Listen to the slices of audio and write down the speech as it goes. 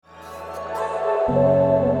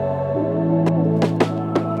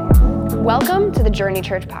Welcome to the Journey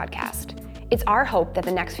Church podcast. It's our hope that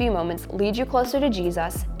the next few moments lead you closer to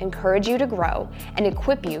Jesus, encourage you to grow, and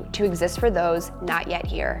equip you to exist for those not yet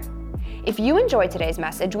here. If you enjoyed today's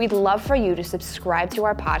message, we'd love for you to subscribe to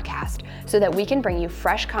our podcast so that we can bring you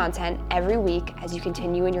fresh content every week as you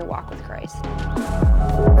continue in your walk with Christ.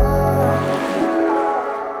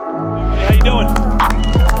 How you doing?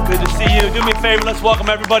 Good to see you. Do me a favor, let's welcome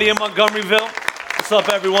everybody in Montgomeryville. What's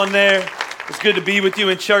up, everyone there? It's good to be with you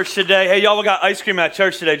in church today. Hey, y'all, we got ice cream at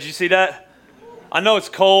church today. Did you see that? I know it's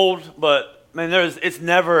cold, but man, it's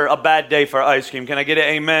never a bad day for ice cream. Can I get an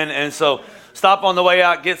amen? And so stop on the way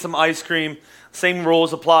out, get some ice cream. Same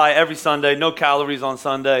rules apply every Sunday. No calories on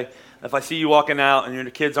Sunday. If I see you walking out and your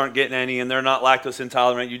kids aren't getting any and they're not lactose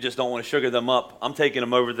intolerant, you just don't want to sugar them up, I'm taking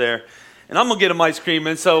them over there. And I'm going to get them ice cream.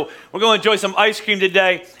 And so we're going to enjoy some ice cream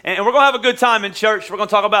today. And we're going to have a good time in church. We're going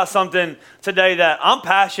to talk about something today that I'm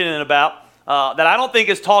passionate about, that I don't think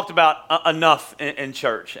is talked about enough in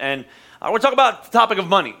church. And we're talking about the topic of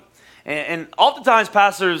money. And oftentimes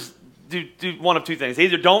pastors do one of two things. They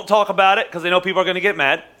either don't talk about it because they know people are going to get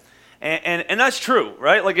mad. And that's true,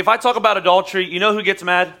 right? Like if I talk about adultery, you know who gets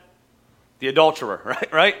mad? The adulterer,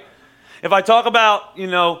 right? If I talk about,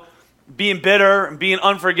 being bitter and being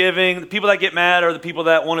unforgiving, the people that get mad are the people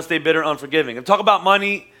that want to stay bitter and unforgiving. If I talk about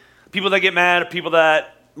money, people that get mad are people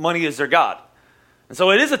that money is their God. And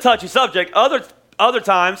so it is a touchy subject. Other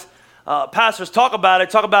times, pastors talk about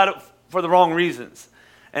it for the wrong reasons.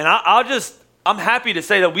 And I'm happy to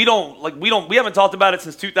say that we haven't talked about it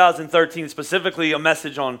since 2013, specifically a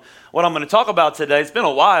message on what I'm going to talk about today. It's been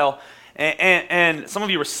a while. And some of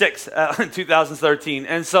you were 6 in 2013.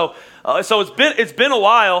 And so it's been a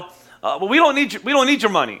while. But we don't need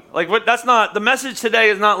your money. That's not the message today.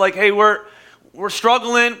 Is not like, hey, we're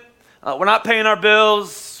struggling, we're not paying our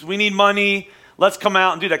bills, we need money. Let's come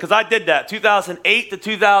out and do that. Because I did that 2008 to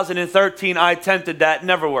 2013. I attempted that,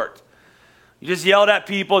 never worked. You just yelled at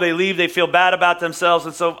people, they leave, they feel bad about themselves.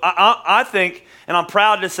 And so I think, and I'm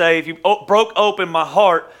proud to say, if you broke open my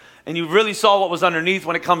heart and you really saw what was underneath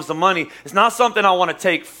when it comes to money, it's not something I want to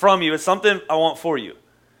take from you. It's something I want for you.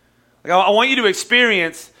 I want you to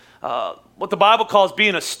experience what the Bible calls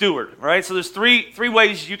being a steward, right? So there's three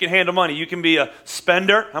ways you can handle money. You can be a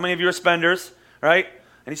spender. How many of you are spenders, right?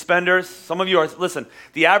 Any spenders? Some of you are. Listen,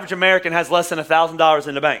 the average American has less than $1,000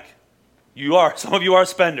 in the bank. You are. Some of you are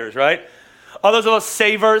spenders, right? Others of us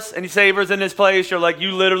savers. Any savers in this place? You're like,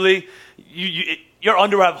 you literally, your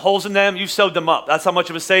underwear have holes in them. You sewed them up. That's how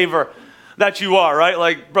much of a saver that you are, right?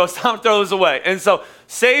 Like, bro, stop throwing those away. And so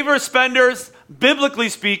savers, spenders, biblically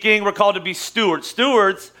speaking, we're called to be stewards.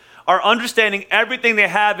 Stewards are understanding everything they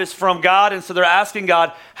have is from God, and so they're asking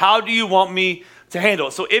God, how do you want me to handle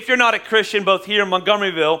it? So if you're not a Christian, both here in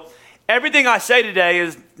Montgomeryville, everything I say today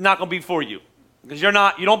is not going to be for you. Because you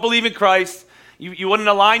don't believe in Christ. You wouldn't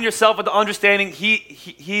align yourself with the understanding he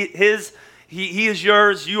is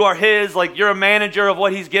yours, you are his, like you're a manager of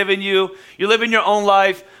what he's given you. You're living your own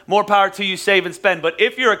life, more power to you, save and spend. But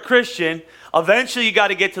if you're a Christian, eventually you got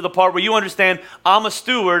to get to the part where you understand, I'm a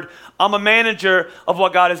steward, I'm a manager of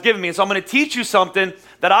what God has given me. And so I'm going to teach you something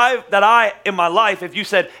that I in my life, if you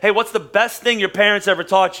said, hey, what's the best thing your parents ever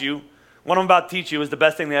taught you? What I'm about to teach you is the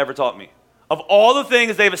best thing they ever taught me. Of all the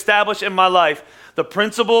things they've established in my life, the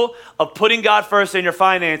principle of putting God first in your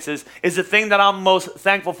finances is the thing that I'm most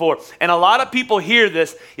thankful for. And a lot of people hear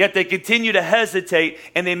this, yet they continue to hesitate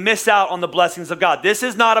and they miss out on the blessings of God. This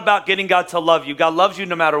is not about getting God to love you. God loves you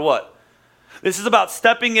no matter what. This is about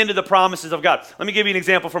stepping into the promises of God. Let me give you an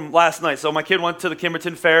example from last night. So my kid went to the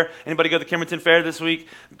Kimmerton Fair. Anybody go to the Kimmerton Fair this week?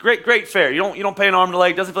 Great fair. You don't pay an arm and a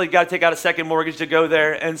leg. Doesn't feel like you got to take out a second mortgage to go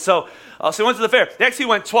there. And so we went to the fair. They actually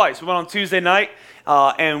went twice. We went on Tuesday night,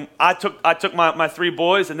 and I took my 3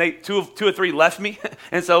 boys, and two or three left me.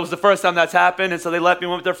 And so it was the first time that's happened. And so they left me,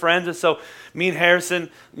 went with their friends. And so me and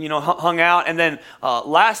Harrison, hung out. And then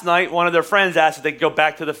last night, one of their friends asked if they could go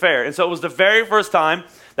back to the fair. And so it was the very first time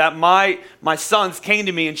that my sons came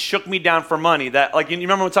to me and shook me down for money. That, like, you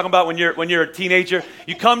remember we're talking about when you're a teenager,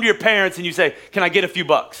 you come to your parents and you say, "Can I get a few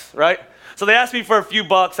bucks?" Right? So they asked me for a few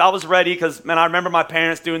bucks. I was ready because, man, I remember my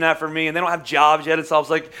parents doing that for me, and they don't have jobs yet. And so I was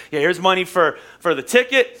like, yeah, here's money for the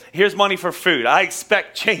ticket. Here's money for food. I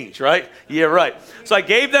expect change, right? Yeah, right. So I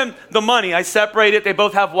gave them the money. I separated. They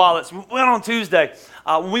both have wallets. We went on Tuesday.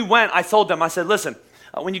 When we went, I told them, I said, listen,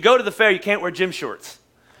 when you go to the fair, you can't wear gym shorts,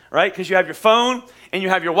 right? Because you have your phone and you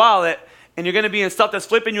have your wallet. and you're going to be in stuff that's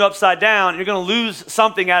flipping you upside down. You're going to lose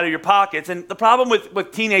something out of your pockets. And the problem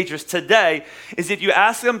with teenagers today is if you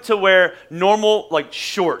ask them to wear normal like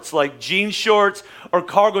shorts, like jean shorts or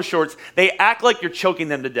cargo shorts, they act like you're choking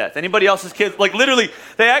them to death. Anybody else's kids? Like literally,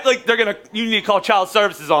 they act like you need to call child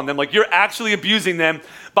services on them. Like you're actually abusing them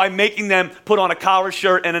by making them put on a collar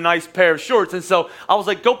shirt and a nice pair of shorts. And so I was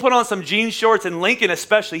like, go put on some jean shorts. And Lincoln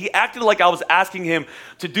especially, he acted like I was asking him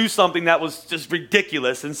to do something that was just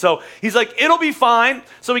ridiculous. And so he's like, it'll be fine.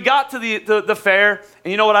 So we got to the fair,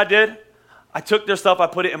 and you know what I did? I took their stuff, I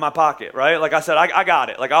put it in my pocket, right? Like I said, I got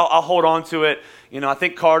it. Like I'll hold on to it. You know, I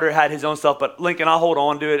think Carter had his own stuff, but Lincoln, I'll hold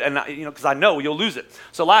on to it, and because I know you'll lose it.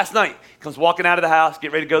 So last night, he comes walking out of the house,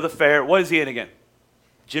 get ready to go to the fair. What is he in again?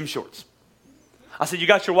 Gym shorts. I said, you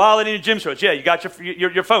got your wallet and your gym shorts? Yeah. You got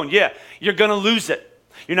your phone? Yeah. You're going to lose it.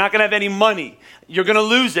 You're not going to have any money. You're going to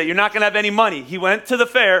lose it. You're not going to have any money. He went to the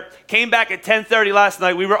fair, came back at 10:30 last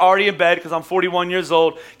night. We were already in bed because I'm 41 years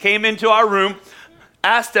old. Came into our room,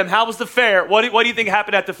 asked him, how was the fair? What do you think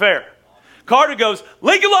happened at the fair? Carter goes,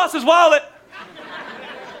 Lincoln lost his wallet.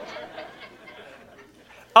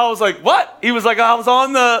 I was like, what? He was like, I was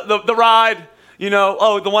on the ride. You know,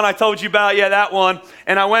 oh, the one I told you about, yeah, that one.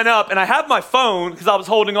 And I went up, and I had my phone because I was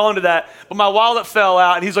holding on to that, but my wallet fell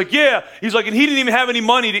out. And he's like, yeah. He's like, and he didn't even have any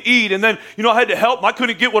money to eat. And then, you know, I had to help him. I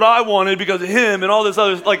couldn't get what I wanted because of him and all this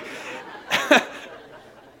other, like.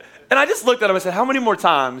 And I just looked at him and said, how many more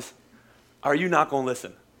times are you not going to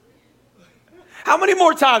listen? How many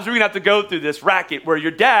more times are we going to have to go through this racket where your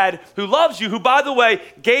dad, who loves you, who, by the way,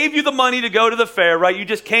 gave you the money to go to the fair, right? You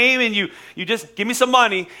just came and you just give me some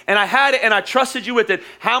money, and I had it and I trusted you with it.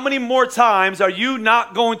 How many more times are you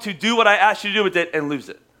not going to do what I asked you to do with it and lose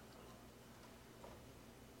it?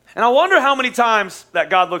 And I wonder how many times that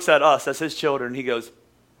God looks at us as his children and he goes,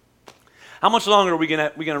 how much longer are we going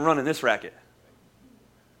to run in this racket?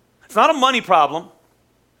 It's not a money problem.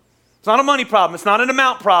 It's not a money problem. It's not an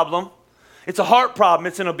amount problem. It's a heart problem.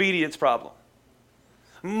 It's an obedience problem.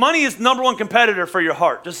 Money is number one competitor for your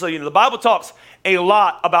heart, just so you know. The Bible talks a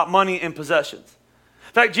lot about money and possessions.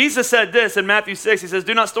 In fact, Jesus said this in Matthew 6. He says,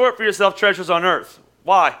 do not store up for yourself treasures on earth.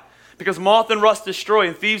 Why? Because moth and rust destroy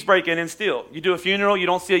and thieves break in and steal. You do a funeral, you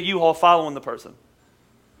don't see a U-Haul following the person.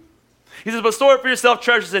 He says, but store up for yourself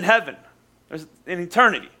treasures in heaven, in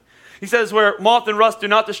eternity. He says, where moth and rust do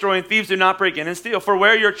not destroy and thieves do not break in and steal. For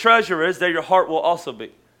where your treasure is, there your heart will also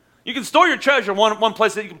be. You can store your treasure in one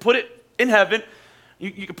place that you can put it in heaven.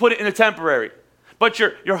 You can put it in a temporary. But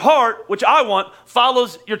your heart, which I want,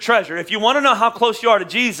 follows your treasure. If you want to know how close you are to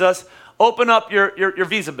Jesus, open up your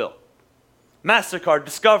Visa bill. MasterCard,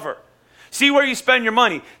 Discover. See where you spend your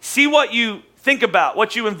money. See what you think about,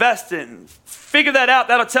 what you invest in. Figure that out.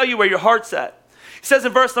 That'll tell you where your heart's at. He says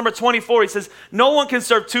in verse number 24, he says, no one can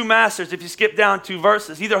serve two masters. If you skip down 2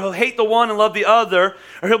 verses, either he'll hate the one and love the other,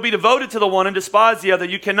 or he'll be devoted to the one and despise the other.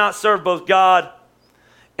 You cannot serve both God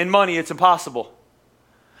and money. It's impossible.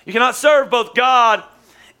 You cannot serve both God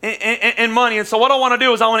and money. And so what I want to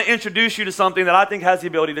do is I want to introduce you to something that I think has the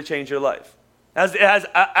ability to change your life. It has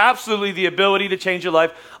absolutely the ability to change your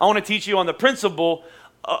life. I want to teach you on the principle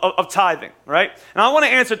of tithing, right? And I want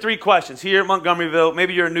to answer 3 questions here at Montgomeryville.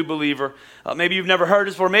 Maybe you're a new believer. Maybe you've never heard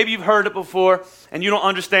this before. Maybe you've heard it before and you don't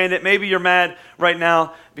understand it. Maybe you're mad right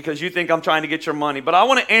now because you think I'm trying to get your money. But I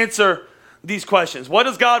want to answer these questions. What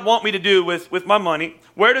does God want me to do with my money?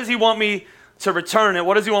 Where does he want me to return it?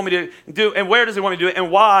 What does he want me to do? And where does he want me to do it?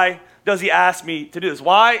 And why does he ask me to do this?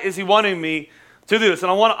 Why is he wanting me to do this?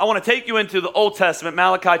 And I want to take you into the Old Testament,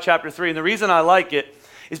 Malachi chapter 3. And the reason I like it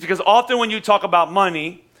is because often when you talk about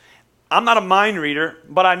money, I'm not a mind reader,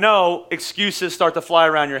 but I know excuses start to fly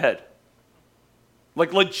around your head.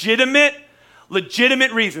 Like legitimate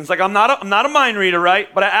reasons. Like I'm not a mind reader, right?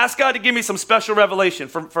 But I ask God to give me some special revelation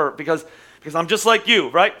because I'm just like you,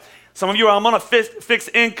 right? Some of you I'm on a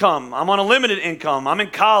fixed income. I'm on a limited income. I'm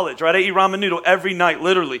in college, right? I eat ramen noodle every night,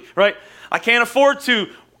 literally, right? I can't afford to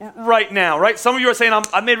right now, right? Some of you are saying,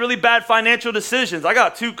 I made really bad financial decisions. I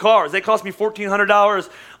got 2 cars. They cost me $1,400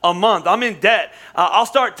 a month. I'm in debt. I'll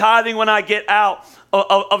start tithing when I get out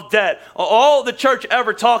of debt. All the church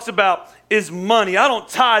ever talks about is money. I don't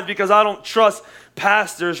tithe because I don't trust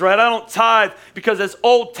pastors, right? I don't tithe because it's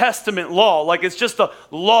Old Testament law. Like it's just the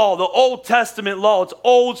law, the Old Testament law. It's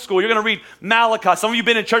old school. You're going to read Malachi. Some of you have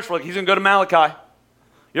been in church for like, he's going to go to Malachi.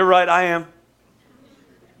 You're right, I am.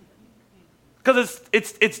 Because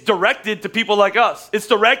it's directed to people like us. It's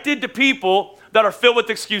directed to people that are filled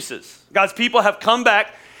with excuses. God's people have come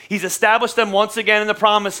back. He's established them once again in the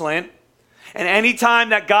promised land. And anytime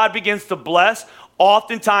that God begins to bless,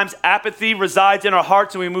 oftentimes apathy resides in our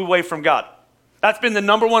hearts and we move away from God. That's been the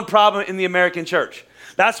number one problem in the American church.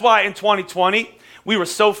 That's why in 2020, we were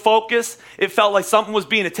so focused, it felt like something was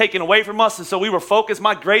being taken away from us, and so we were focused.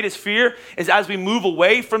 My greatest fear is as we move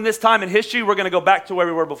away from this time in history, we're going to go back to where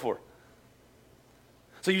we were before.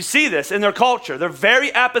 So you see this in their culture. They're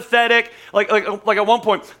very apathetic. Like at one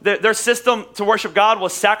point, their system to worship God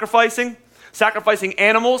was sacrificing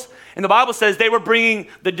animals. And the Bible says they were bringing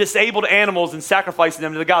the disabled animals and sacrificing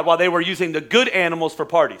them to God while they were using the good animals for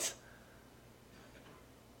parties.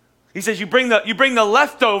 He says, you bring the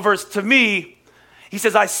leftovers to me. He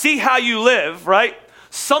says, I see how you live, right?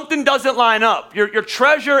 Something doesn't line up. Your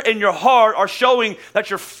treasure and your heart are showing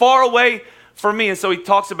that you're far away from me. And so he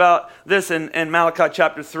talks about this in Malachi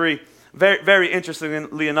chapter 3. Very, very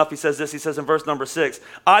interestingly enough, he says this. He says in verse number 6,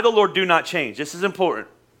 I, the Lord, do not change. This is important.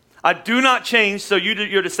 I do not change, so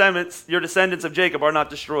your descendants of Jacob are not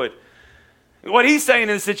destroyed. What he's saying in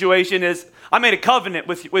this situation is, I made a covenant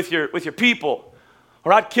with your people,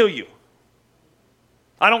 or I'd kill you.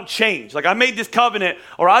 I don't change. Like, I made this covenant,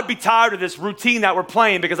 or I'd be tired of this routine that we're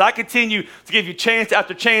playing because I continue to give you chance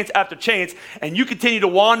after chance after chance, and you continue to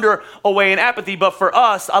wander away in apathy. But for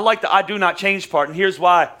us, I like the I do not change part, and here's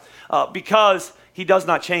why. Because he does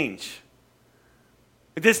not change.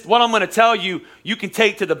 What I'm going to tell you, you can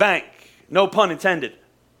take to the bank. No pun intended.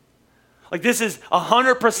 Like, this is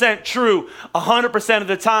 100% true 100% of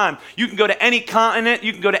the time. You can go to any continent.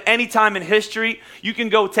 You can go to any time in history. You can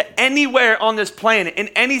go to anywhere on this planet in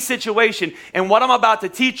any situation. And what I'm about to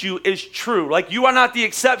teach you is true. Like, you are not the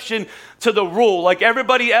exception to the rule. Like,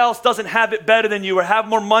 everybody else doesn't have it better than you or have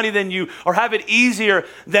more money than you or have it easier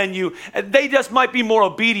than you. They just might be more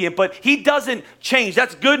obedient, but he doesn't change.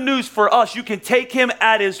 That's good news for us. You can take him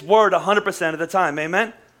at his word 100% of the time.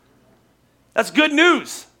 Amen? That's good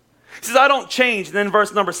news. He says, I don't change. And then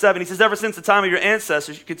verse number 7, he says, ever since the time of your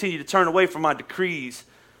ancestors, you continue to turn away from my decrees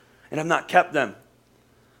and have not kept them.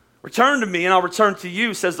 Return to me and I'll return to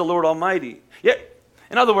you, says the Lord Almighty. Yeah.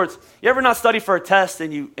 In other words, you ever not study for a test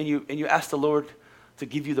and you ask the Lord to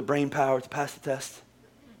give you the brain power to pass the test?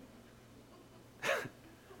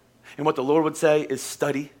 And what the Lord would say is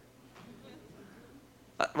study.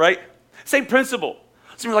 Right? Same principle.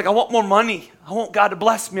 So you're like, I want more money. I want God to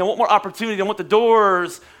bless me. I want more opportunity. I want the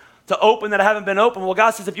doors to open that I haven't been open. Well,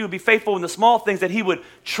 God says if you would be faithful in the small things, that he would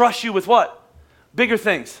trust you with what? Bigger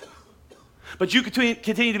things. But you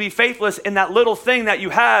continue to be faithless in that little thing that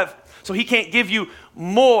you have, so he can't give you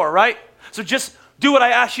more, right? So just do what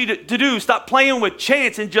I ask you to do. Stop playing with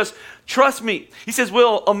chance and just trust me. He says,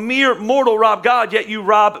 will a mere mortal rob God, yet you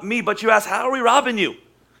rob me? But you ask, how are we robbing you?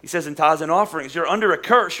 He says, in tithes and offerings. You're under a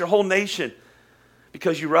curse, your whole nation,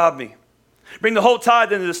 because you robbed me. Bring the whole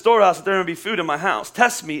tithe into the storehouse that there may be food in my house.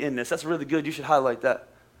 Test me in this. That's really good. You should highlight that.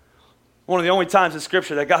 One of the only times in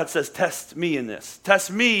Scripture that God says, test me in this.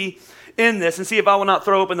 Test me in this and see if I will not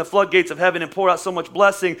throw open the floodgates of heaven and pour out so much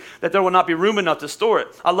blessing that there will not be room enough to store it.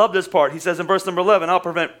 I love this part. He says in verse number 11, I'll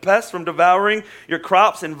prevent pests from devouring your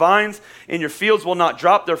crops, and vines in your fields will not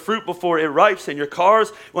drop their fruit before it ripes, and your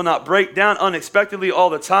cars will not break down unexpectedly all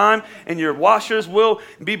the time, and your washers will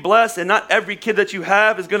be blessed, and not every kid that you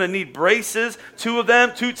have is going to need braces, 2 of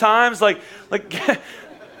them, 2 times. Like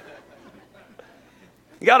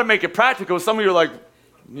you got to make it practical. Some of you are like,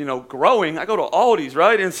 growing. I go to Aldi's,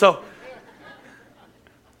 right? And so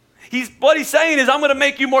what he's saying is, I'm going to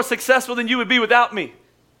make you more successful than you would be without me.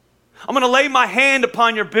 I'm going to lay my hand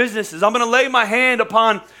upon your businesses. I'm going to lay my hand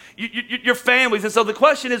upon your families. And so the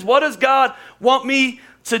question is, what does God want me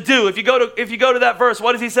to do? If you go to that verse,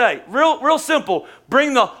 what does he say? Real simple.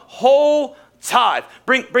 Bring the whole tithe.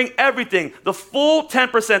 Bring everything. The full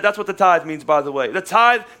 10%. That's what the tithe means, by the way. The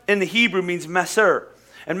tithe in the Hebrew means maser.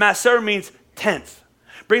 And maser means tenth.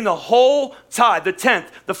 Bring the whole tithe, the tenth,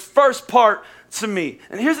 the first part to me.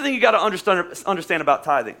 And here's the thing you got to understand about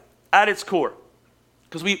tithing at its core,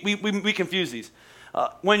 because we confuse these.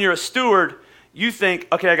 When you're a steward, you think,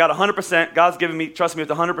 okay, I got 100%. God's giving me, trust me with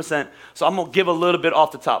 100%. So I'm going to give a little bit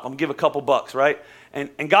off the top. I'm going to give a couple bucks, right?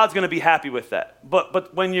 And God's going to be happy with that.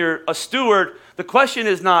 But when you're a steward, the question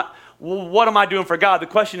is not, well, what am I doing for God? The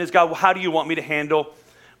question is, God, well, how do you want me to handle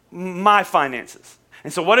my finances?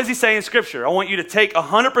 And so what does he say in Scripture? I want you to take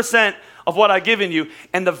 100% of what I've given you,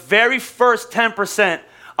 and the very first 10%,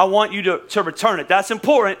 I want you to return it. That's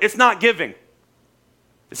important. It's not giving.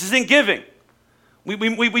 This isn't giving.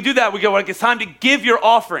 We do that. We go, like, it's time to give your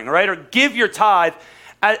offering, right? Or give your tithe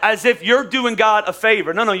as if you're doing God a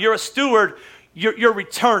favor. No, you're a steward. You're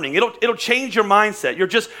returning. It'll change your mindset. You're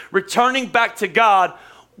just returning back to God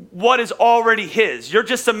what is already his. You're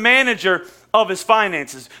just a manager of his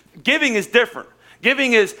finances. Giving is different.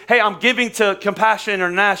 Giving is, hey, I'm giving to Compassion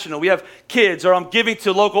International. We have kids, or I'm giving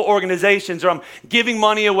to local organizations, or I'm giving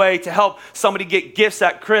money away to help somebody get gifts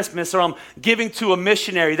at Christmas, or I'm giving to a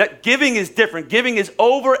missionary. That giving is different. Giving is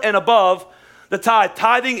over and above the tithe.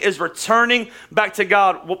 Tithing is returning back to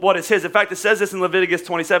God what is his. In fact, it says this in Leviticus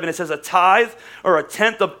 27. It says a tithe or a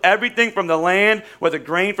tenth of everything from the land, whether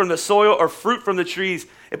grain from the soil or fruit from the trees,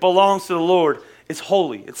 it belongs to the Lord. It's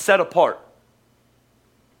holy. It's set apart.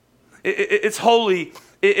 It's holy.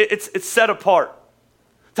 It's set apart.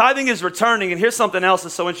 Tithing is returning, and here's something else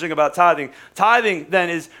that's so interesting about tithing. Tithing then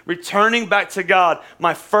is returning back to God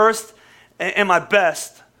my first and my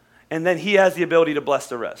best, and then he has the ability to bless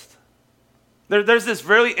the rest. There's this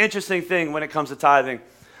really interesting thing when it comes to tithing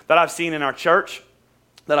that I've seen in our church,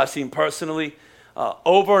 that I've seen personally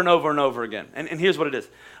over and over and over again. And here's what it is.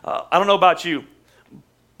 I don't know about you,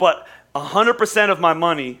 but 100% of my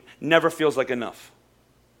money never feels like enough.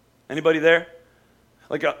 Anybody there?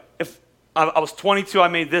 Like if I was 22, I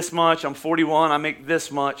made this much. I'm 41, I make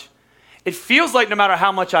this much. It feels like no matter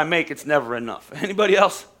how much I make, it's never enough. Anybody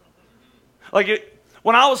else?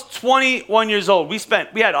 When I was 21 years old, we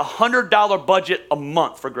had a $100 budget a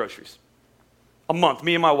month for groceries. A month,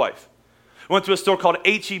 me and my wife. We went to a store called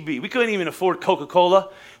H-E-B. We couldn't even afford Coca-Cola.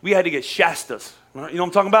 We had to get Shastas. You know what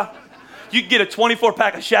I'm talking about? You could get a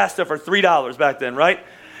 24-pack of Shasta for $3 back then, right?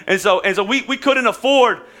 And so we couldn't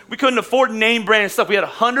afford name brand stuff. We had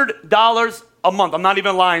 $100 a month. I'm not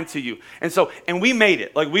even lying to you. And we made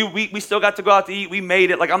it. Like we still got to go out to eat. We made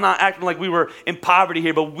it. Like I'm not acting like we were in poverty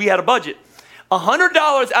here, but we had a budget.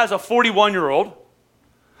 $100 as a 41-year-old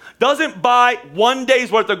doesn't buy one day's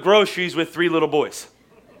worth of groceries with 3 little boys.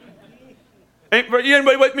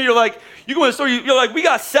 Anybody with me? You're like, you go in the store, you're like, we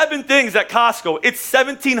got 7 things at Costco. It's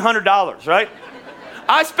 $1,700, right?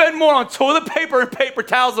 I spend more on toilet paper and paper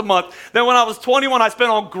towels a month than when I was 21 I spent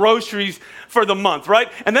on groceries for the month, right?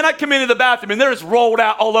 And then I come into the bathroom and they're just rolled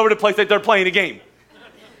out all over the place like they're playing a game.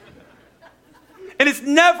 And it's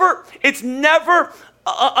never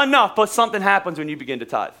enough, but something happens when you begin to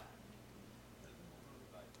tithe.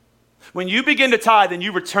 When you begin to tithe and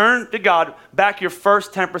you return to God back your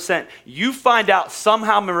first 10%, you find out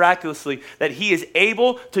somehow miraculously that he is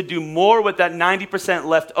able to do more with that 90%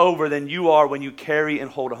 left over than you are when you carry and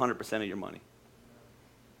hold 100% of your money.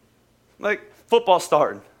 Like football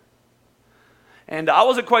starting. And I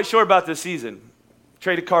wasn't quite sure about this season.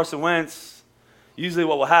 Traded Carson Wentz. Usually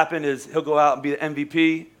what will happen is he'll go out and be the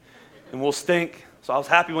MVP and we'll stink. So I was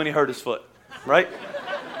happy when he hurt his foot, right?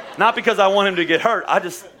 Not because I want him to get hurt. I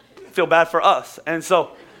just feel bad for us.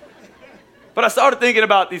 But I started thinking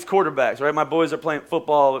about these quarterbacks, right? My boys are playing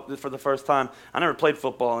football for the first time. I never played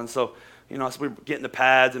football, and so we're getting the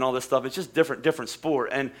pads and all this stuff. It's just different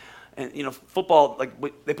sport. And football, like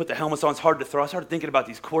they put the helmets on, it's hard to throw. I started thinking about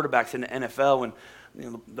these quarterbacks in the NFL, and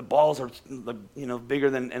the balls are bigger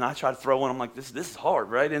than, and I try to throw one. I'm like, this is hard,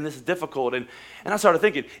 right? And this is difficult. And I started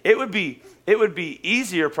thinking it would be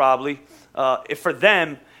easier probably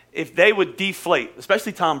if they would deflate,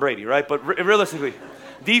 especially Tom Brady, right? But realistically,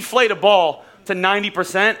 deflate a ball to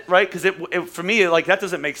 90%, right? Because for me, like that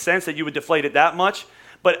doesn't make sense that you would deflate it that much.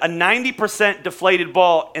 But a 90% deflated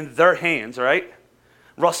ball in their hands, right?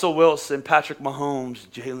 Russell Wilson, Patrick Mahomes,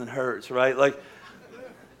 Jalen Hurts, right? Like,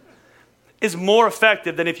 is more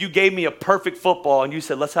effective than if you gave me a perfect football and you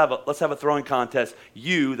said, let's have a throwing contest.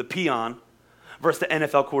 You, the peon, versus the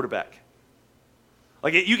NFL quarterback.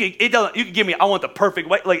 Like you can give me, I want the perfect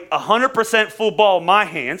way. Like 100% full ball in my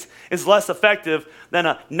hands is less effective than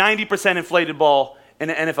a 90% inflated ball in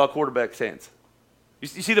an NFL quarterback's hands. You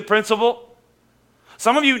see the principle?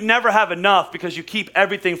 Some of you never have enough because you keep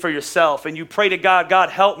everything for yourself and you pray to God, God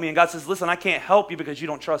help me. And God says, listen, I can't help you because you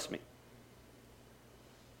don't trust me.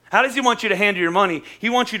 How does he want you to handle your money? He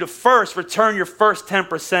wants you to first return your first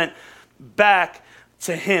 10% back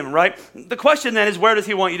to him, right? The question then is, where does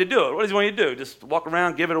he want you to do it? What does he want you to do? Just walk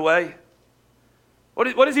around, give it away?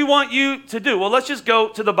 What does he want you to do? Well, let's just go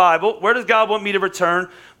to the Bible. Where does God want me to return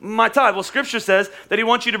my tithe? Well, Scripture says that he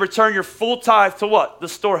wants you to return your full tithe to what? The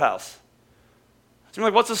storehouse. So you're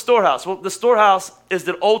like, what's a storehouse? Well, the storehouse is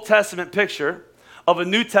the Old Testament picture of a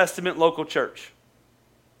New Testament local church.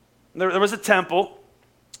 There was a temple,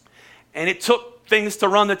 and it took things to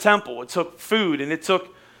run the temple. It took food, and it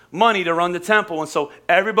took money to run the temple. And so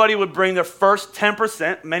everybody would bring their first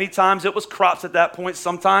 10%. Many times it was crops at that point.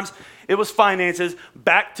 Sometimes it was finances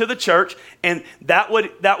back to the church, and that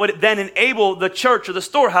would then enable the church or the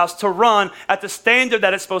storehouse to run at the standard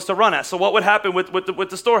that it's supposed to run at. So what would happen with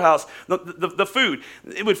the storehouse? The food.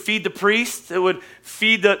 It would feed the priests. It would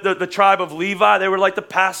feed the tribe of Levi. They were like the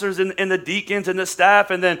pastors and the deacons and the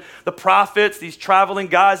staff, and then the prophets, these traveling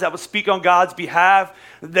guys that would speak on God's behalf.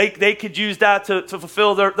 They could use that to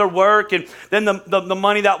fulfill their work. And then the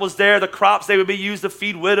money that was there, the crops, they would be used to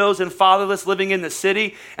feed widows and fatherless living in the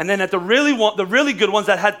city. And then the really good ones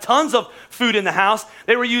that had tons of food in the house,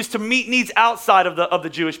 they were used to meet needs outside of the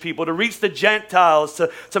Jewish people, to reach the Gentiles,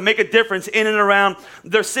 to make a difference in and around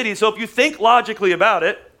their city. So if you think logically about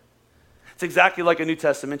it, it's exactly like a New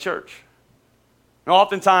Testament church. Now,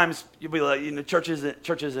 oftentimes you'll be like, church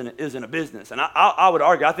isn't a business, and I would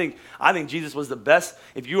argue. I think Jesus was the best.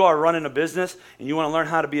 If you are running a business and you want to learn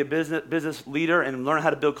how to be a business leader and learn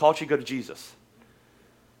how to build culture, you go to Jesus.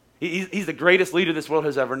 He's the greatest leader this world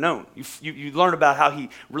has ever known. You learn about how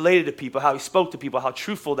he related to people, how he spoke to people, how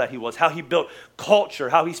truthful that he was, how he built culture,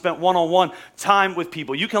 how he spent one-on-one time with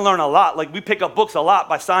people. You can learn a lot. Like, we pick up books a lot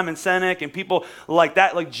by Simon Sinek and people like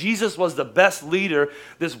that. Like, Jesus was the best leader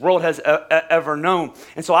this world has ever known.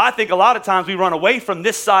 And so I think a lot of times we run away from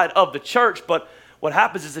this side of the church, but what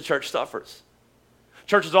happens is the church suffers.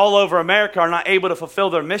 Churches all over America are not able to fulfill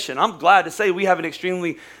their mission. I'm glad to say we have an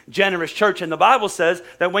extremely generous church, and the Bible says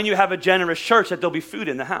that when you have a generous church, that there'll be food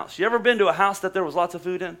in the house. You ever been to a house that there was lots of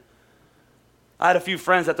food in? I had a few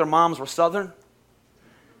friends that their moms were Southern.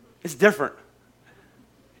 It's different.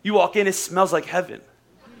 You walk in, it smells like heaven.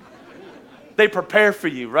 They prepare for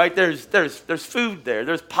you, right? There's food there.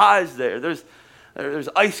 There's pies there. There's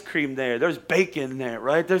ice cream there. There's bacon there,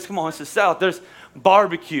 right? It's the South. There's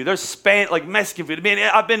barbecue. There's like Mexican food.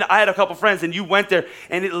 I had a couple friends, and you went there,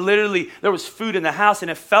 and it literally, there was food in the house,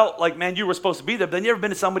 and it felt like, man, you were supposed to be there. But then you ever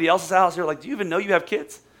been to somebody else's house? You're like, do you even know you have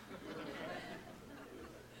kids?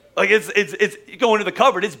 Like, it's you go into the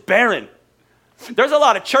cupboard, it's barren. There's a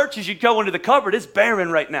lot of churches you go into the cupboard, it's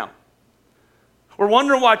barren right now. We're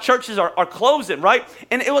wondering why churches are closing, right?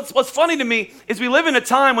 And what's funny to me is we live in a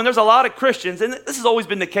time when there's a lot of Christians, and this has always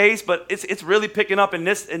been the case, but it's really picking up in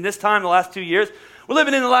this time, the last 2 years. We're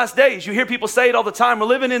living in the last days. You hear people say it all the time. We're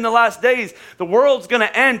living in the last days. The world's going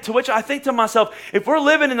to end, to which I think to myself, if we're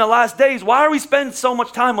living in the last days, why are we spending so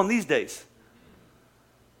much time on these days?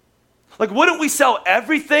 Like, wouldn't we sell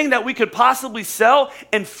everything that we could possibly sell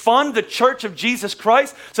and fund the church of Jesus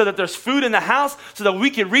Christ so that there's food in the house, so that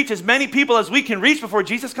we can reach as many people as we can reach before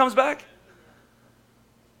Jesus comes back?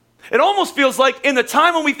 It almost feels like in the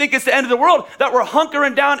time when we think it's the end of the world, that we're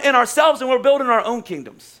hunkering down in ourselves and we're building our own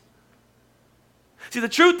kingdoms. See, the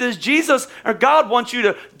truth is Jesus or God wants you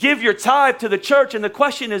to give your tithe to the church, and the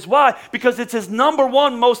question is why? Because it's his number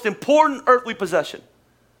one most important earthly possession.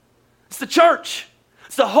 It's the church.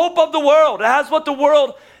 It's the hope of the world. It has what the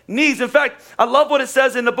world needs. In fact, I love what it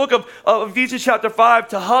says in the book of Ephesians chapter 5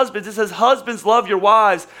 to husbands. It says, husbands, love your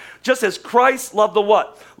wives, just as Christ loved the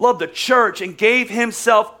what? Loved the church and gave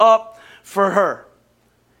himself up for her.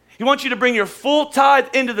 He wants you to bring your full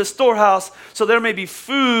tithe into the storehouse so there may be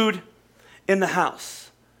food in the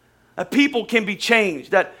house. That people can be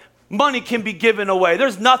changed, that money can be given away.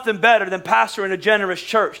 There's nothing better than pastoring a generous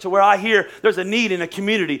church to where I hear there's a need in a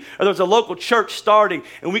community or there's a local church starting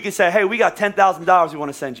and we can say, hey, we got $10,000 we want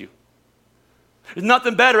to send you. There's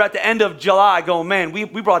nothing better at the end of July going, man,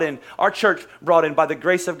 our church brought in, by the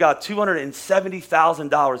grace of God,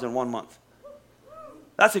 $270,000 in 1 month.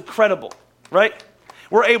 That's incredible, right?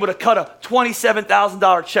 We're able to cut a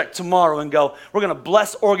 $27,000 check tomorrow and go, we're going to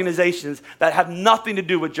bless organizations that have nothing to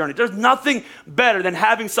do with Journey. There's nothing better than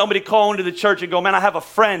having somebody call into the church and go, man, I have a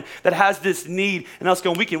friend that has this need, and us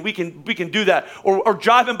going, we can do that. Or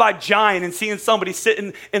driving by Giant and seeing somebody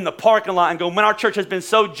sitting in the parking lot and go, man, our church has been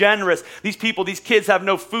so generous. These kids have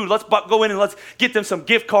no food. Let's go in and let's get them some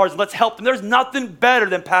gift cards and let's help them. There's nothing better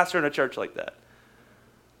than pastoring a church like that.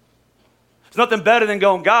 There's nothing better than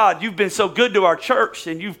going, God, you've been so good to our church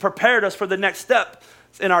and you've prepared us for the next step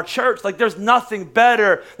in our church. Like, there's nothing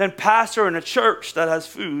better than pastoring a church that has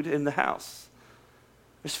food in the house.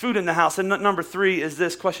 There's food in the house. And number three is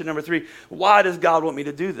this, question number three. Why does God want me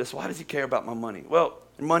to do this? Why does he care about my money? Well,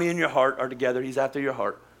 your money and your heart are together. He's after your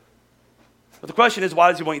heart. But the question is, why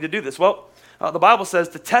does he want you to do this? Well, the Bible says,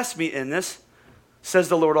 to test me in this, says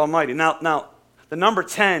the Lord Almighty. Now, the number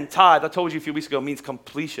 10, tithe, I told you a few weeks ago, means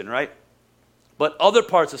completion, right? But other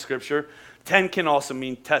parts of Scripture, 10 can also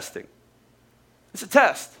mean testing. It's a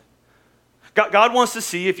test. God wants to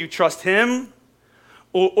see if you trust him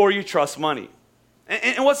or you trust money.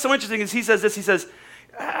 And what's so interesting is he says this, he says,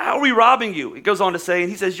 how are we robbing you? He goes on to say, and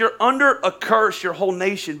he says, you're under a curse, your whole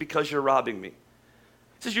nation, because you're robbing me.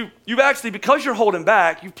 He says you've actually, because you're holding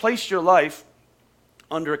back, you've placed your life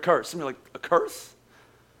under a curse. And you're like, a curse?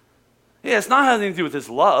 Yeah, it's not having to do with his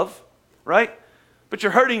love, right? But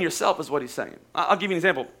you're hurting yourself is what he's saying. I'll give you an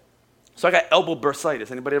example. So I got elbow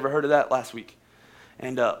bursitis. Anybody ever heard of that last week?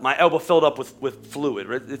 And my elbow filled up with fluid.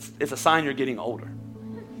 Right? It's a sign you're getting older.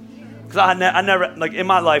 Because I never, like in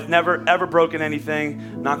my life, never ever broken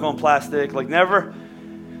anything, knock on plastic, like never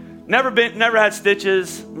had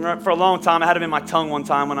stitches for a long time. I had them in my tongue one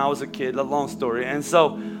time when I was a kid, a long story. And so,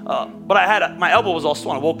 but my elbow was all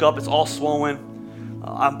swollen. I woke up, it's all swollen.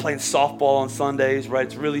 I'm playing softball on Sundays, right?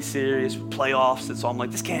 It's really serious, playoffs. And so I'm like,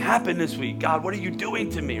 this can't happen this week. God, what are you doing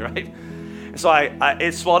to me, right? And so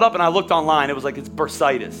it swelled up and I looked online. It was like, it's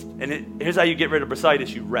bursitis. And here's how you get rid of bursitis.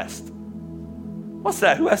 You rest. What's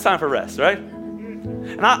that? Who has time for rest, right?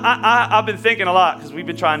 And I've been thinking a lot because we've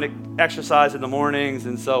been trying to exercise in the mornings.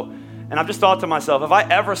 And I've just thought to myself, if I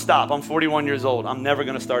ever stop, I'm 41 years old, I'm never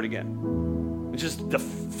going to start again. It's just the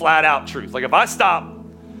flat out truth. Like if I stop,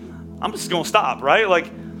 I'm just going to stop, right? Like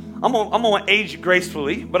I'm going to age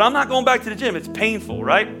gracefully, but I'm not going back to the gym. It's painful,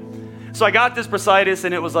 right? So I got this bursitis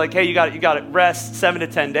and it was like, hey, you got to rest 7 to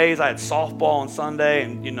 10 days. I had softball on Sunday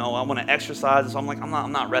and I want to exercise. So I'm like,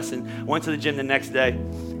 I'm not resting. Went to the gym the next day.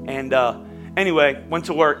 And anyway, went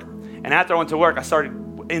to work. And after I went to work, I started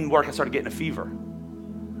getting a fever.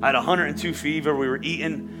 I had 102 fever. We were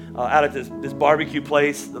eating out at this barbecue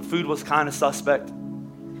place. The food was kind of suspect.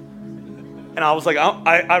 And I was like,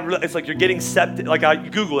 it's like you're getting septic. Like you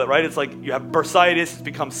Google it, right? It's like you have bursitis, it's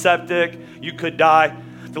become septic, you could die.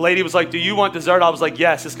 The lady was like, do you want dessert? I was like,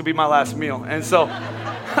 yes, this could be my last meal. And so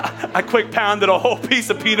I quick pounded a whole piece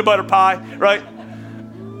of peanut butter pie, right?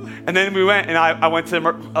 And then we went, and I went to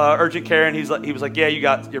urgent care, and he was like, yeah,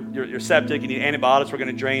 you're septic, you need antibiotics, we're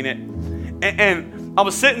gonna drain it. And I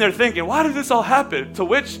was sitting there thinking, why did this all happen? To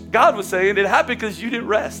which God was saying, it happened because you didn't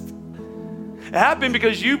rest. It happened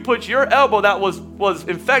because you put your elbow that was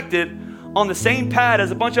infected on the same pad as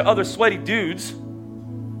a bunch of other sweaty dudes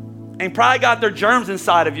and probably got their germs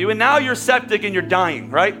inside of you, and now you're septic and you're dying,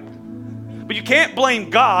 right? But you can't blame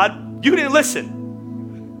God. You didn't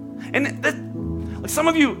listen. And like some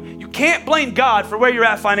of you can't blame God for where you're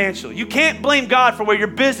at financially. You can't blame God for where your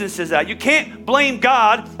business is at. You can't blame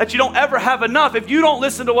God that you don't ever have enough if you don't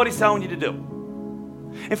listen to what he's telling you to do.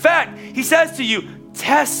 In fact, he says to you,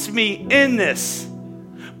 test me in this.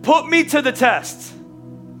 Put me to the test.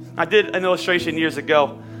 I did an illustration years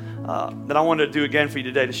ago that I wanted to do again for you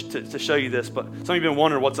today to show you this, but some of you have been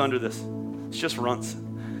wondering what's under this. It's just runts.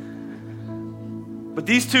 But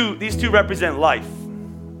these two represent life.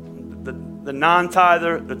 The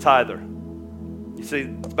non-tither, the tither. You see,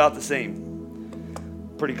 it's about the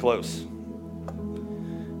same. Pretty close.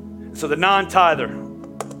 So the non-tither,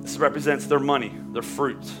 this represents their money, their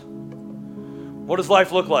fruit. What does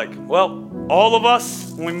life look like? Well, all of us,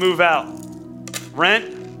 when we move out,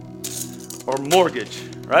 rent or mortgage,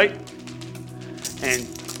 right? And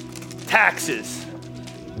taxes,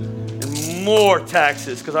 and more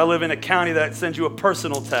taxes, because I live in a county that sends you a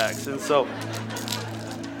personal tax.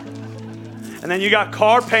 And then you got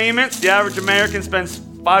car payments. The average American spends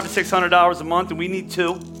 $500 to $600 a month, and we need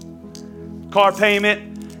 2. Car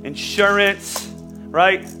payment, insurance,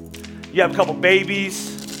 right? You have a couple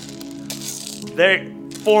babies. Their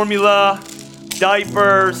formula,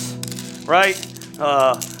 diapers, right?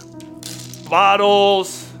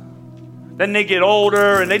 Bottles. Then they get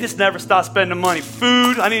older and they just never stop spending money.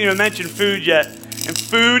 Food, I didn't even mention food yet. And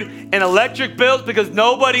food and electric bills because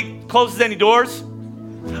nobody closes any doors.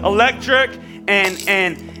 Electric and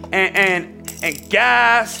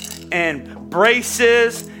gas and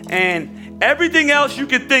braces and everything else you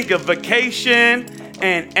could think of. Vacation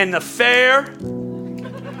and the fair.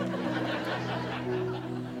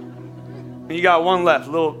 And you got one left,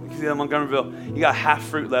 you see that Montgomeryville, you got half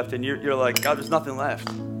fruit left, and you're like, God, there's nothing left.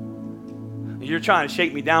 And you're trying to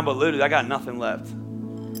shake me down, but literally, I got nothing left.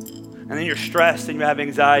 And then you're stressed, and you have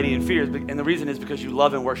anxiety and fears, and the reason is because you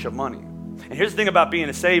love and worship money. And here's the thing about being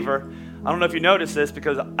a saver. I don't know if you noticed this,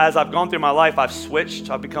 because as I've gone through my life, I've switched.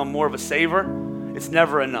 I've become more of a saver. It's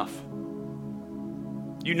never enough.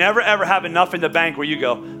 You never, ever have enough in the bank where you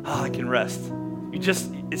go, I can rest.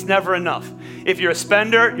 It's never enough. If you're a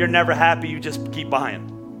spender, you're never happy. You just keep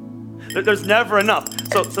buying. There's never enough.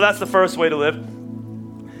 So that's the first way to live.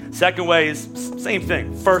 Second way is same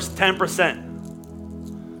thing. First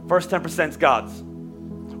 10%. First 10% is God's.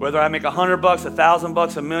 Whether I make $100, $1,000,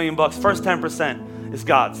 $1 million, first 10% is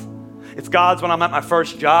God's. It's God's when I'm at my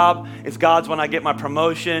first job. It's God's when I get my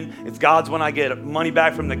promotion. It's God's when I get money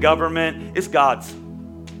back from the government. It's God's.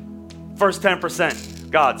 First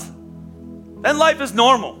 10%, God's. Then life is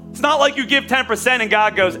normal. It's not like you give 10% and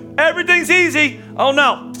God goes, everything's easy. Oh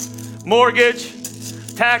no. Mortgage,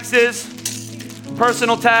 taxes,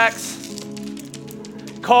 personal tax,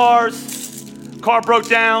 cars, car broke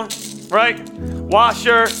down, right?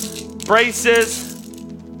 Washer, braces,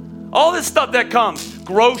 all this stuff that comes.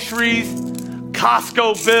 Groceries,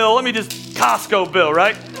 Costco bill. Costco bill,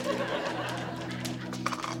 right?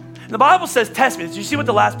 The Bible says, test me. Did you see what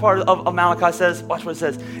the last part of Malachi says? Watch what it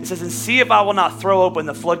says. It says, and see if I will not throw open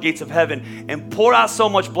the floodgates of heaven and pour out so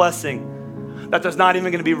much blessing that there's not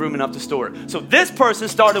even going to be room enough to store it. So this person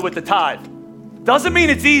started with the tithe. Doesn't mean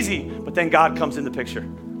it's easy, but then God comes in the picture.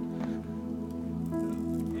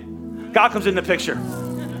 God comes in the picture.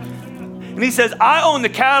 And he says, I own the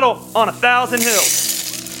cattle on 1,000 hills.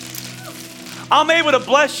 I'm able to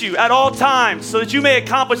bless you at all times so that you may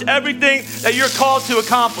accomplish everything that you're called to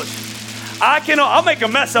accomplish. I'll make a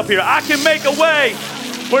mess up here. I can make a way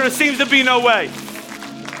where there seems to be no way.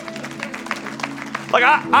 Like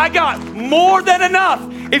I got more than enough.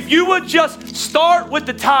 If you would just start with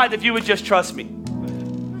the tithe, if you would just trust me.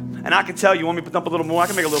 And I can tell you, want me to dump a little more? I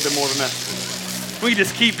can make a little bit more of a mess. We can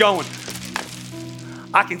just keep going.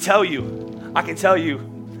 I can tell you,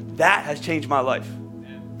 that has changed my life.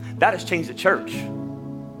 That has changed the church.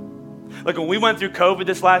 Like when we went through COVID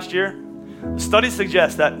this last year, studies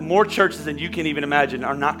suggest that more churches than you can even imagine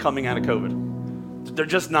are not coming out of COVID. They're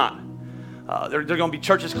just not. There are going to be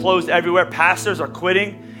churches closed everywhere. Pastors are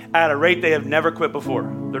quitting at a rate they have never quit before.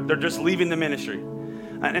 They're just leaving the ministry.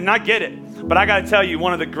 And I get it. But I got to tell you,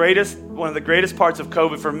 one of the greatest parts of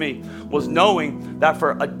COVID for me was knowing that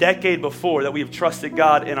for a decade before that we have trusted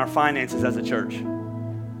God in our finances as a church.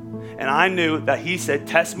 And I knew that he said,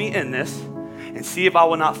 test me in this and see if I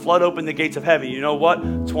will not flood open the gates of heaven. You know what?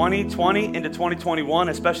 2020 into 2021,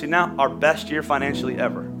 especially now, our best year financially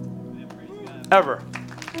ever. Ever.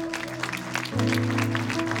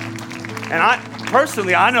 And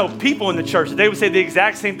I know people in the church, they would say the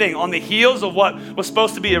exact same thing. On the heels of what was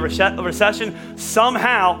supposed to be a recession,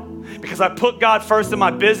 somehow, because I put God first in my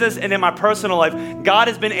business and in my personal life, God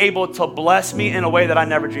has been able to bless me in a way that I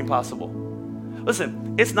never dreamed possible.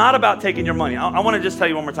 Listen, it's not about taking your money. I want to just tell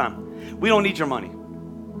you one more time. We don't need your money.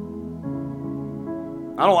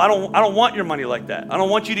 I don't want your money like that. I don't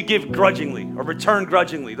want you to give grudgingly or return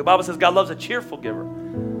grudgingly. The Bible says God loves a cheerful giver.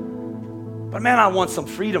 But man, I want some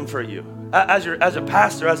freedom for you. As a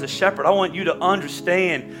pastor, as a shepherd, I want you to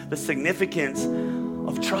understand the significance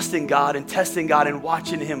of trusting God and testing God and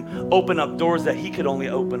watching him open up doors that he could only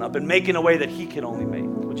open up and making a way that he could only make.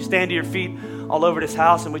 Would you stand to your feet all over this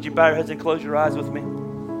house and would you bow your heads and close your eyes with me?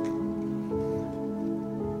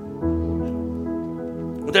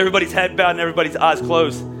 With everybody's head bowed and everybody's eyes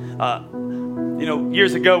closed,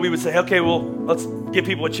 years ago we would say, okay, well, let's give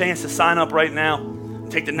people a chance to sign up right now.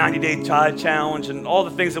 Take the 90-day tithe challenge and all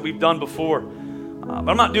the things that we've done before. But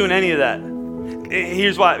I'm not doing any of that.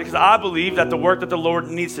 Here's why. Because I believe that the work that the Lord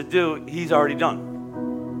needs to do, he's already done.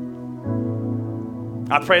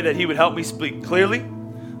 I pray that he would help me speak clearly.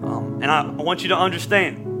 And I want you to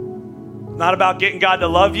understand. It's not about getting God to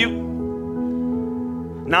love you.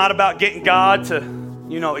 Not about getting God to,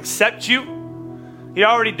 accept you. He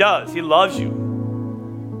already does. He loves you.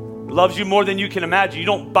 Loves you more than you can imagine. You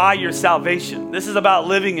don't buy your salvation. This is about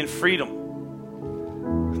living in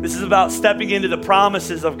freedom. This is about stepping into the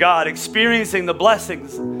promises of God, experiencing the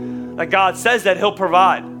blessings that God says that he'll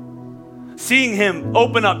provide. Seeing him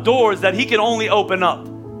open up doors that he can only open up.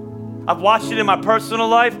 I've watched it in my personal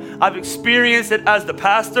life. I've experienced it as the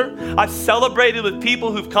pastor. I've celebrated with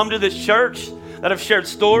people who've come to this church that have shared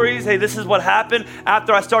stories. Hey, this is what happened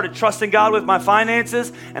after I started trusting God with my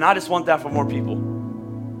finances. And I just want that for more people.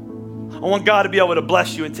 I want God to be able to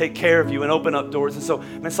bless you and take care of you and open up doors. And so,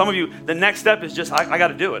 man, some of you, the next step is just, I got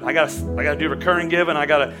to do it. I got to do recurring giving. I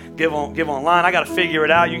got to give online. I got to figure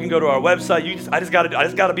it out. You can go to our website. I just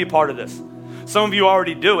got to be a part of this. Some of you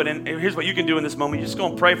already do it. And here's what you can do in this moment. You just go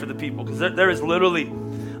and pray for the people because there is literally,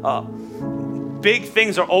 big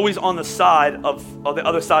things are always on the side of the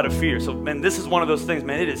other side of fear. So, man, this is one of those things,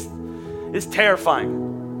 man. It's terrifying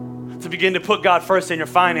to begin to put God first in your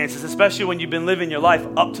finances, especially when you've been living your life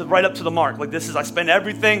right up to the mark. Like I spend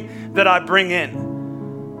everything that I bring in.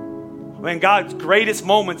 When God's greatest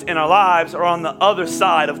moments in our lives are on the other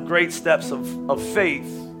side of great steps of faith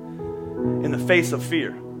in the face of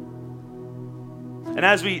fear. And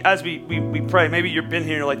as we pray, maybe you've been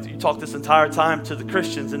here, like you talk this entire time to the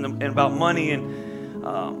Christians and about money, and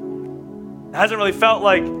it hasn't really felt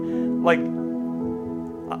like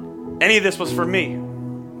any of this was for me.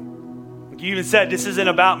 You even said, this isn't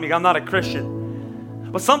about me. I'm not a Christian.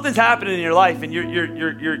 But something's happening in your life and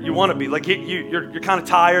you want to be. Like you're kind of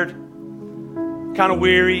tired. kind of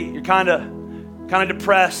weary, you're kind of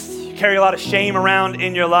depressed, you carry a lot of shame around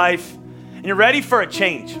in your life, and you're ready for a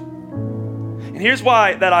change. And here's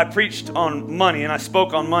why that I preached on money and I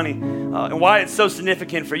spoke on money and why it's so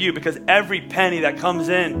significant for you, because every penny that comes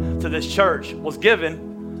in to this church was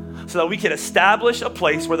given so that we could establish a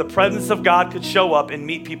place where the presence of God could show up and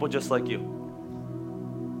meet people just like you.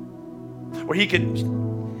 Where he could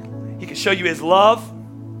show you his love.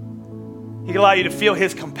 He could allow you to feel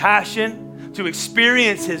his compassion, to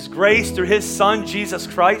experience his grace through his son, Jesus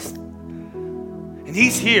Christ. And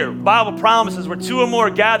he's here. The Bible promises where two or more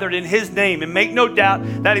are gathered in his name. And make no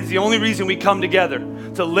doubt, that is the only reason we come together,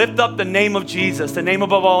 to lift up the name of Jesus, the name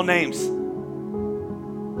above all names.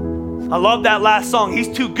 I love that last song, He's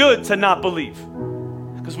Too Good to Not Believe.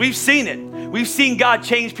 Because we've seen it. We've seen God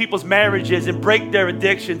change people's marriages and break their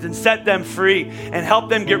addictions and set them free and help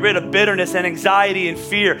them get rid of bitterness and anxiety and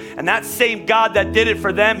fear. And that same God that did it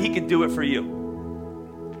for them, he can do it for you.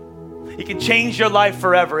 He can change your life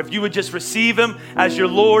forever if you would just receive him as your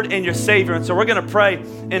Lord and your Savior. And so we're going to pray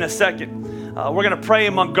in a second. We're going to pray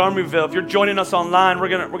in Montgomeryville. If you're joining us online, we're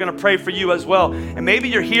going to pray for you as well. And maybe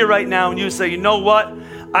you're here right now and you say, you know what?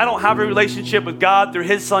 I don't have a relationship with God through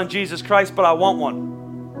his son, Jesus Christ, but I want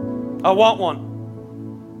one. I want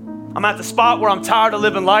one. I'm at the spot where I'm tired of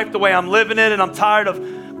living life the way I'm living it, and I'm tired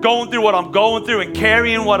of going through what I'm going through and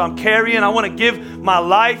carrying what I'm carrying. I want to give my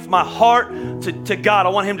life, my heart to God. I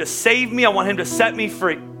want him to save me. I want him to set me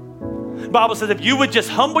free. The Bible says if you would just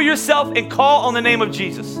humble yourself and call on the name of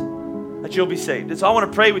Jesus, that you'll be saved. And so I want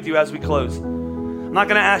to pray with you as we close. I'm not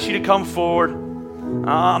going to ask you to come forward.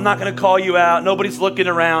 I'm not going to call you out. Nobody's looking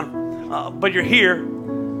around. But you're here.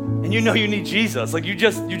 And you know you need Jesus. Like you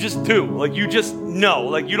just do. Like you just know.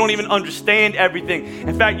 Like you don't even understand everything.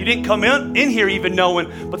 In fact, you didn't come in here even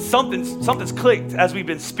knowing, but something's clicked as we've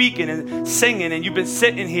been speaking and singing, and you've been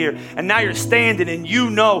sitting here, and now you're standing, and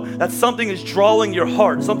you know that something is drawing your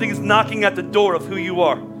heart. Something is knocking at the door of who you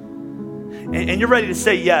are. And you're ready to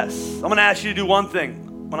say yes. I'm going to ask you to do one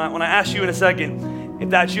thing. When I ask you in a second, if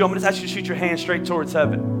that's you, I'm going to ask you to shoot your hand straight towards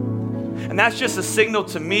heaven. And that's just a signal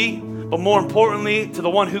to me, but more importantly, to the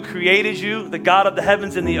one who created you, the God of the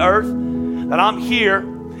heavens and the earth, that I'm here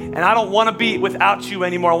and I don't want to be without you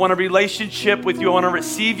anymore. I want a relationship with you. I want to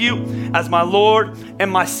receive you as my Lord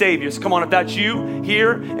and my Savior. So come on, if that's you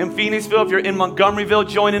here in Phoenixville, if you're in Montgomeryville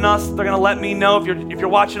joining us, they're going to let me know. If you're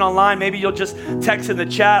watching online, maybe you'll just text in the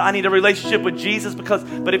chat, I need a relationship with Jesus.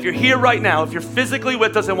 But if you're here right now, if you're physically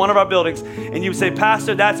with us in one of our buildings and you say,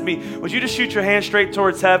 Pastor, that's me, would you just shoot your hand straight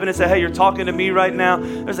towards heaven and say, hey, you're talking to me right now?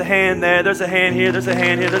 There's a hand there. There's a hand here. There's a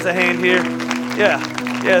hand here. There's a hand here.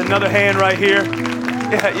 Yeah, another hand right here.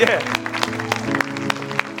 Yeah.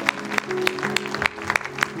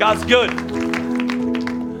 God's good.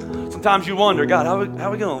 Sometimes you wonder, God, how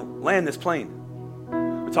are we going to land this plane?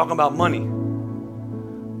 We're talking about money.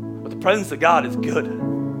 But the presence of God is good.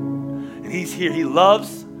 And he's here. He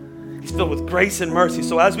loves. He's filled with grace and mercy.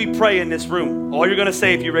 So as we pray in this room, all you're going to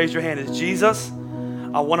say if you raise your hand is, Jesus,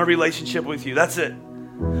 I want a relationship with you. That's it.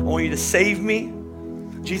 I want you to save me.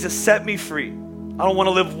 Jesus, set me free. I don't want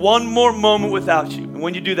to live one more moment without you. And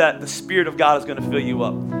when you do that, the Spirit of God is going to fill you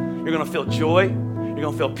up. You're going to feel joy. You're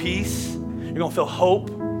going to feel peace. You're going to feel hope.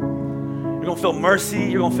 You're going to feel mercy.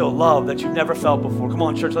 You're going to feel love that you've never felt before. Come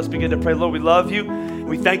on, church, let's begin to pray. Lord, we love you, and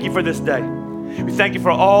we thank you for this day. We thank you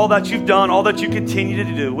for all that you've done, all that you continue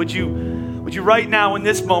to do. Would you right now in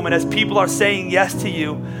this moment, as people are saying yes to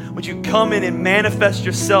you, would you come in and manifest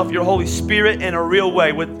yourself, your Holy Spirit, in a real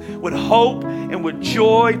way with hope and with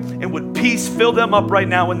joy and with peace. Fill them up right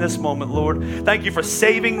now in this moment, Lord. Thank you for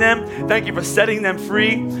saving them. Thank you for setting them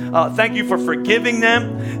free. Thank you for forgiving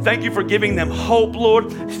them. Thank you for giving them hope,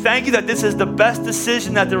 Lord. Thank you that this is the best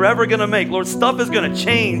decision that they're ever going to make. Lord, stuff is going to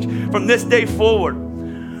change from this day forward.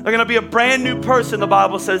 They're going to be a brand new person, the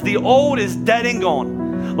Bible says. The old is dead and gone.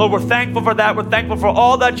 Lord, we're thankful for that. We're thankful for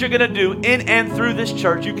all that you're going to do in and through this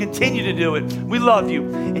church. You continue to do it. We love you.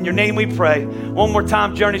 In your name we pray. One more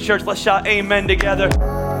time, Journey Church, let's shout amen together.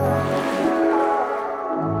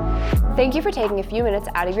 Thank you for taking a few minutes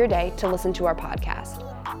out of your day to listen to our podcast.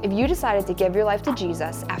 If you decided to give your life to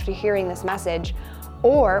Jesus after hearing this message,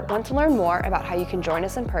 or want to learn more about how you can join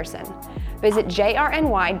us in person, visit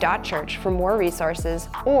jrny.church for more resources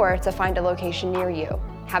or to find a location near you.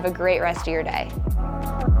 Have a great rest of your day.